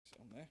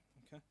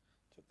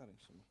Tuck that in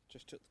somewhere.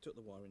 Just tuck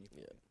the wire in your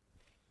pocket.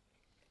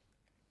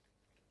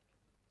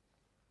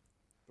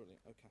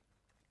 Brilliant. Okay.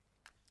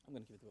 I'm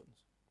going to give you the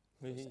buttons.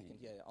 For a second.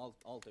 Yeah,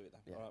 I'll do it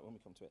then. Yeah. All right, when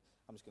we come to it,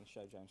 I'm just going to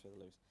show James where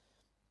the loose.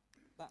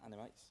 That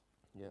animates.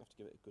 Yeah. You have to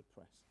give it a good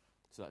press.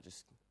 So that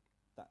just...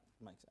 That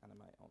makes it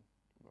animate on.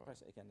 Right.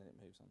 Press it again and it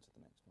moves on to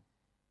the next one.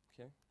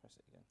 Okay. Press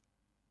it again.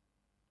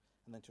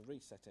 And then to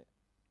reset it.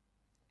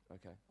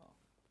 Okay. Oh,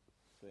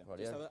 brilliant.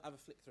 Right, Just yeah. have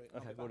a flick through it.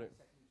 Okay, I'll got be it.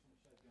 back in a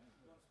second.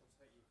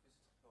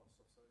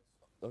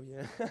 Oh,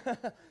 yeah.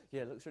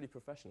 Yeah, it looks really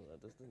professional,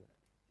 that does, doesn't it?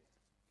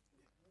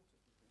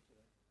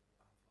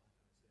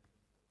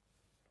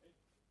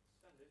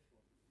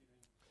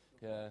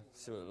 Yeah,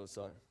 see what it looks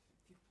like.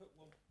 If you put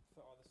one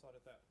foot either side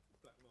of that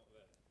black mark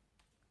there,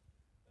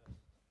 and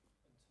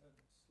turn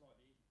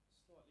slightly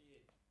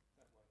in that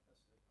way, that's it.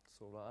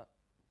 It's all like that.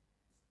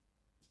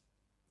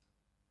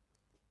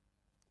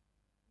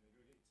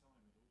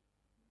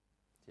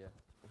 Yeah.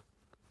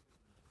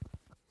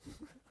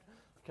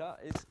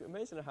 It's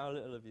amazing how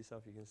little of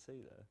yourself you can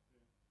see there.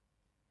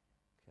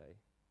 Okay.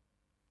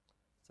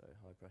 So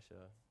high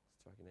pressure,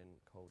 it's dragging in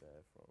cold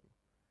air from.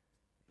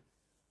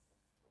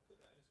 Put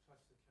that in as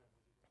close to the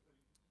camera.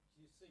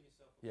 You see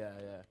yourself. Yeah,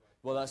 yeah.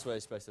 Well, that's where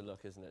it's supposed to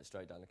look, isn't it?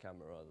 Straight down the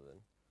camera rather than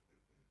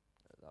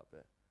at that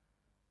bit.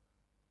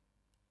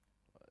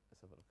 Right,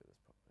 let's have a look at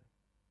this properly.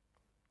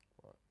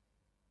 Right.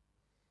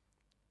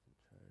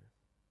 Intro.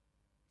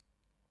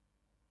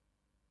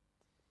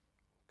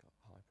 Got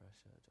high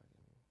pressure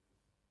dragging in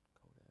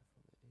cold air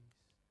from the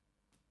east.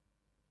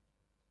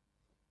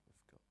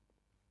 We've got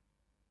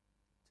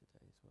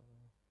today's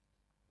weather.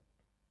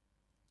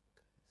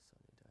 Okay,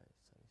 sunny day,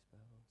 sunny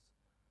spells.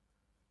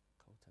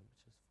 Cold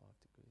temperatures 5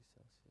 degrees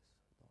Celsius.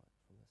 Light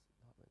winds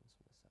from the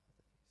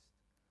southeast.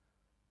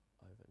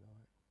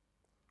 Overnight,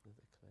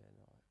 another clear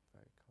night,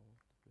 very cold.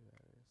 The blue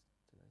areas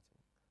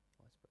denoting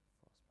widespread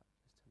frost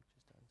patches.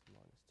 Temperatures down to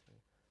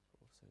 -2. But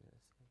also going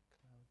to see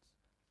clouds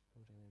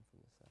building in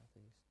from the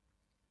southeast.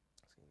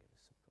 That's going to give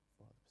us some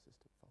rather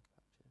persistent fog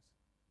patches.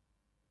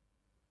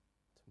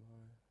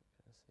 Tomorrow, we're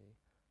going to see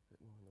a bit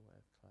more in the way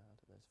of cloud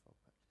and those fog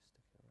patches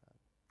sticking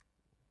around.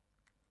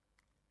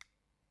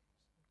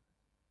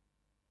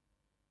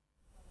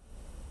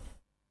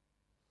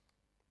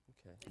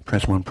 Okay.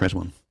 Press one, press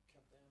one.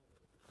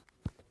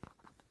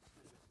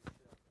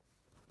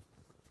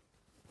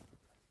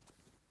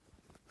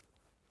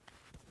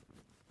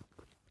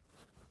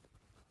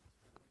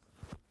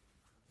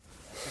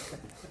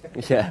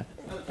 Yeah,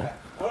 Okay.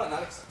 All right,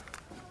 Alex.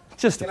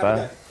 just Can I have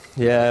a about.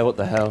 Yeah, what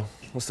the hell?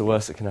 What's the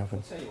worst that can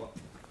happen? Tell you what.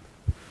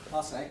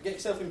 Last night, get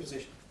yourself in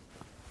position.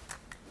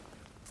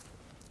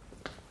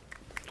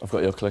 I've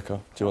got your clicker.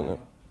 Do you want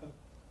that?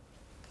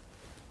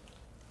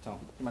 Tom,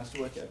 you managed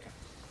to work it okay?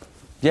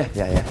 Yeah,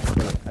 yeah, yeah.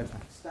 Okay.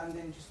 Stand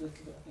in just a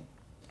little bit, I think.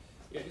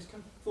 Yeah, just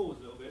come forward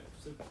a little bit.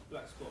 So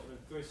black spot, and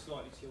very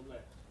slightly to your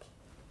left.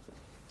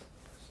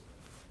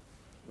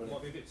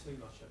 Might be a bit too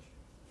much actually.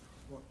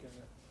 Might go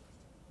there.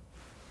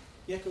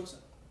 Yeah, of course.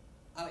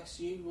 Alex,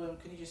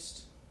 can you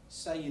just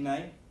say your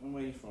name and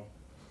where you're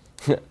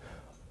from?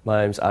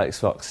 My name's Alex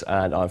Fox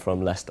and I'm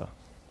from Leicester.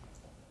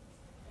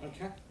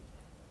 Okay.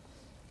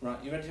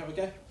 Right, you ready to have a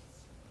go?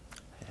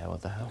 Yeah,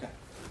 what the hell? Okay.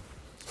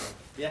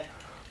 Yeah?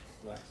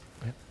 Right.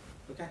 Yep.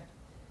 Okay.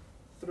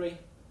 3,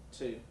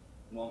 2,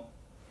 1,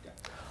 go.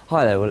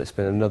 Hi there, well it's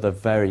been another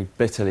very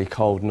bitterly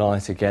cold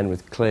night again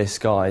with clear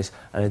skies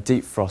and a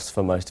deep frost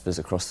for most of us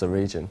across the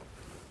region.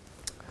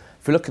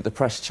 If we look at the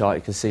pressure chart,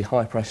 you can see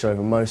high pressure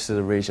over most of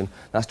the region.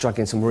 That's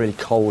dragging some really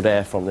cold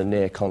air from the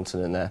near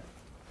continent there.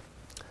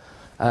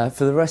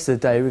 For the rest of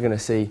the day, we're going to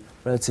see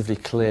relatively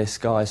clear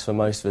skies for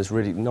most of us,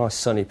 really nice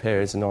sunny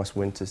periods, a nice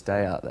winter's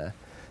day out there.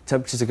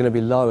 Temperatures are going to be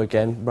low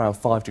again, around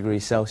 5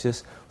 degrees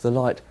Celsius, with a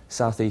light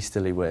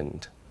southeasterly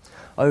wind.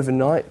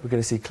 Overnight, we're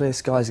going to see clear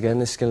skies again.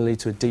 This is going to lead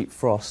to a deep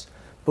frost,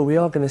 but we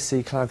are going to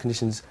see cloud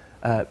conditions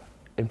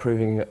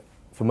improving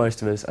for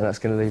most of us, and that's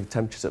going to leave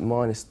temperatures at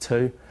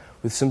 -2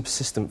 with some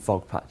persistent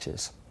fog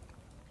patches.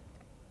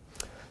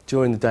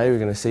 During the day, we're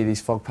going to see these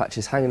fog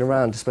patches hanging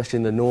around, especially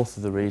in the north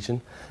of the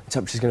region. The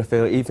temperature is going to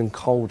feel even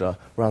colder,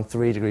 around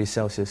 3 degrees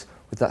Celsius,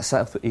 with that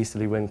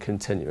southeasterly wind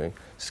continuing.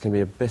 It's going to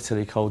be a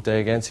bitterly cold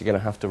day again, so you're going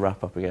to have to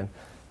wrap up again.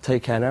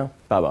 Take care now.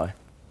 Bye-bye.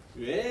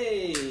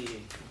 Yay!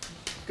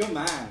 Good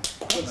man.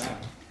 Good man.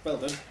 Well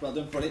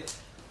done, brilliant.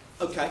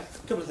 Okay,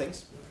 a couple of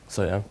things.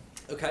 So, yeah.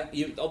 Okay,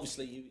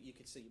 obviously you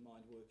could see your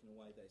mind working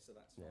away there, so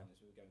that's fine Yeah.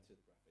 as we were going through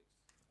the graphics.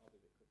 I'll be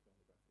a bit quicker on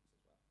the graphics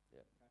as well.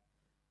 Yeah. Okay.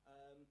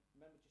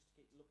 Remember just to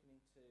keep looking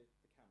into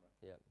the camera.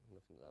 Yeah,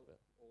 looking at that bit.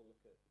 Or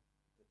look at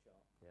the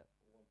chart. Yeah.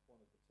 One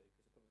of the two, because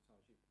a couple of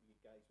times your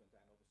gaze went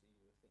down. Obviously,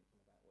 you were thinking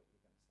about what you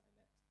were going to say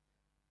next.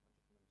 Just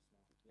remember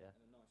smart. Yeah.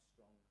 And a nice,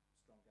 strong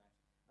gaze.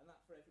 And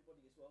that for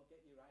everybody as well.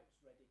 Get your outs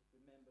ready.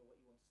 Remember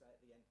what you want to say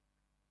at the end.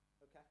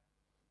 Okay.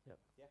 Yep.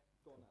 Yeah.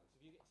 Go on, Alex.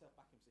 If you get yourself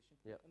back in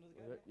position. Yep.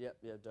 Another go. Yep,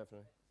 yeah,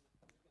 definitely.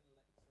 I'm just going to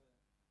let. Do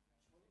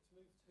you want it to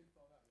move too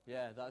far that way?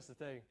 Yeah, that's the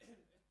thing.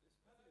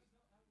 Or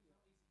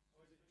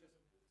is it just?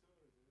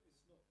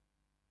 It's not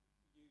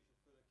usual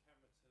for the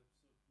camera to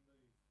sort of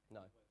move.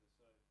 No. Weather,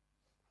 so.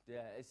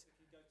 Yeah, it's If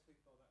you go too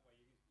far that way,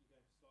 you're going slightly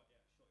out shot.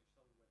 Your shoulder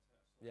went out.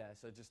 Slightly. yeah.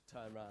 So just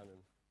turn round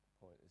and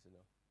point is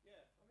enough. Yeah,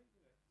 I mean,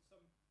 you know,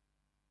 some.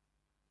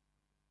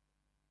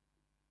 Say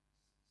again, Jake.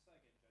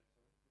 Sorry.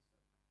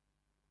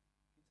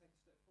 Can you take a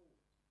step forward?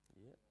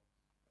 Yeah.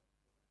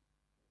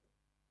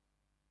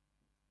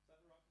 Is that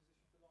the right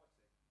position for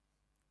lighting?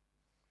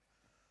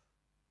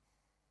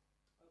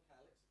 Okay,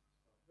 Alex.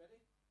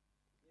 Ready?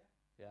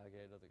 Yeah, I'll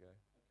give it another go.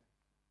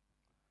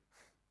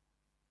 Okay.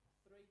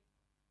 3,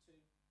 2,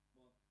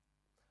 1.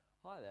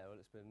 Hi there. Well,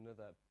 it's been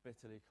another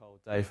bitterly cold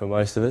day for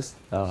most of us.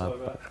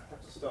 So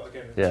have to start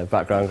again. Yeah,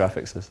 background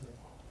graphics is.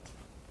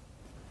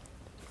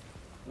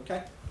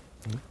 Okay.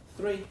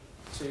 3,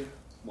 2,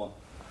 1.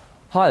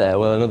 Hi there.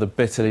 Well, another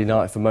bitterly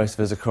night for most of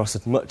us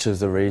across much of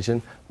the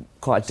region.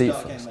 Quite a deep.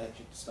 Start again, mate.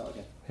 Start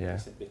again. Yeah. You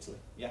said bitterly.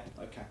 Yeah,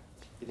 okay.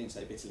 You didn't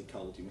say bitterly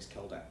cold, you missed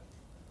cold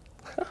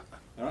out.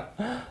 Alright?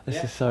 This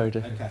Yeah? is so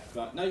different. Okay,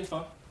 right. No, you're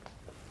fine.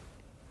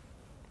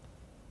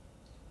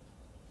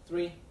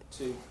 3,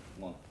 2,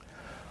 1.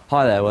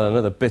 Hi there. Well,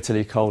 another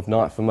bitterly cold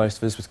night for most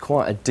of us with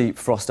quite a deep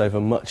frost over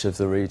much of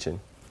the region.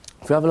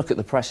 If we have a look at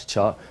the pressure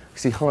chart, you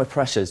see high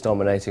pressures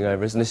dominating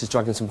over us, and this is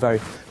dragging some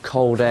very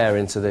cold air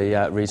into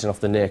the region off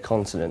the near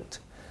continent.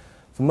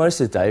 For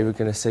most of the day, we're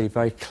going to see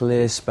very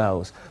clear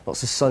spells,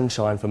 lots of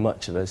sunshine for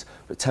much of us,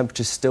 but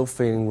temperatures still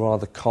feeling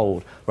rather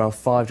cold, around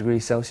 5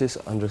 degrees Celsius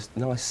under a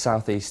nice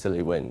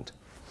southeasterly wind.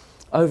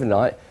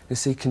 Overnight, you'll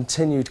see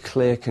continued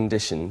clear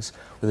conditions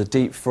with a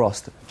deep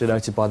frost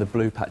denoted by the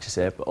blue patches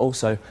here, but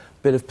also a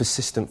bit of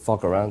persistent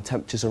fog around,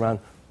 temperatures around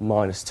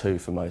 -2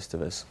 for most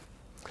of us.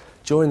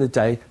 During the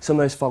day, some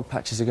of those fog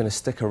patches are going to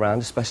stick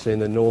around, especially in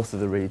the north of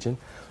the region.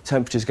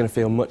 Temperatures are going to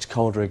feel much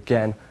colder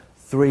again,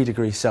 3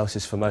 degrees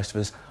Celsius for most of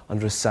us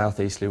under a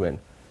southeasterly wind.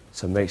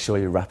 So make sure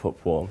you wrap up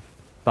warm.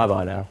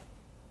 Bye-bye now.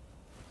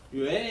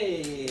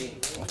 Yay!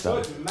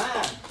 done. Good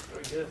man!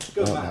 Very good.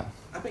 Good Well man. done.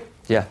 Happy?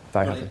 Yeah,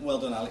 very Brilliant. happy. Well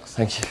done, Alex.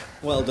 Thank you.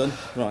 Well done.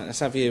 Right, let's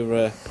have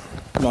your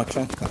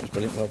microphone. That was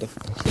brilliant. Well done.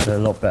 You did a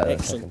lot better the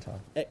Excellent. second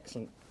time.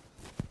 Excellent. You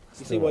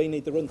see Still why right. you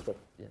need the run through?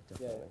 Yeah,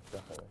 definitely,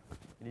 definitely.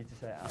 You need to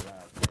say it out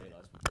loud to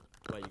realise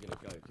where you're going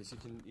to go, because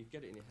you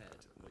get it in your head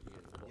what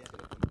you're what's Yeah.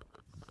 going to come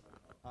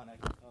up. I know.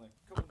 Come on.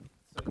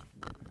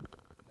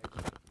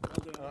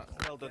 Well done.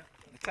 Well done.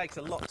 It takes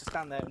a lot to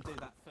stand there and do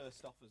that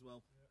first off as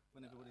well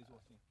when everybody's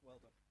watching. Well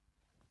done.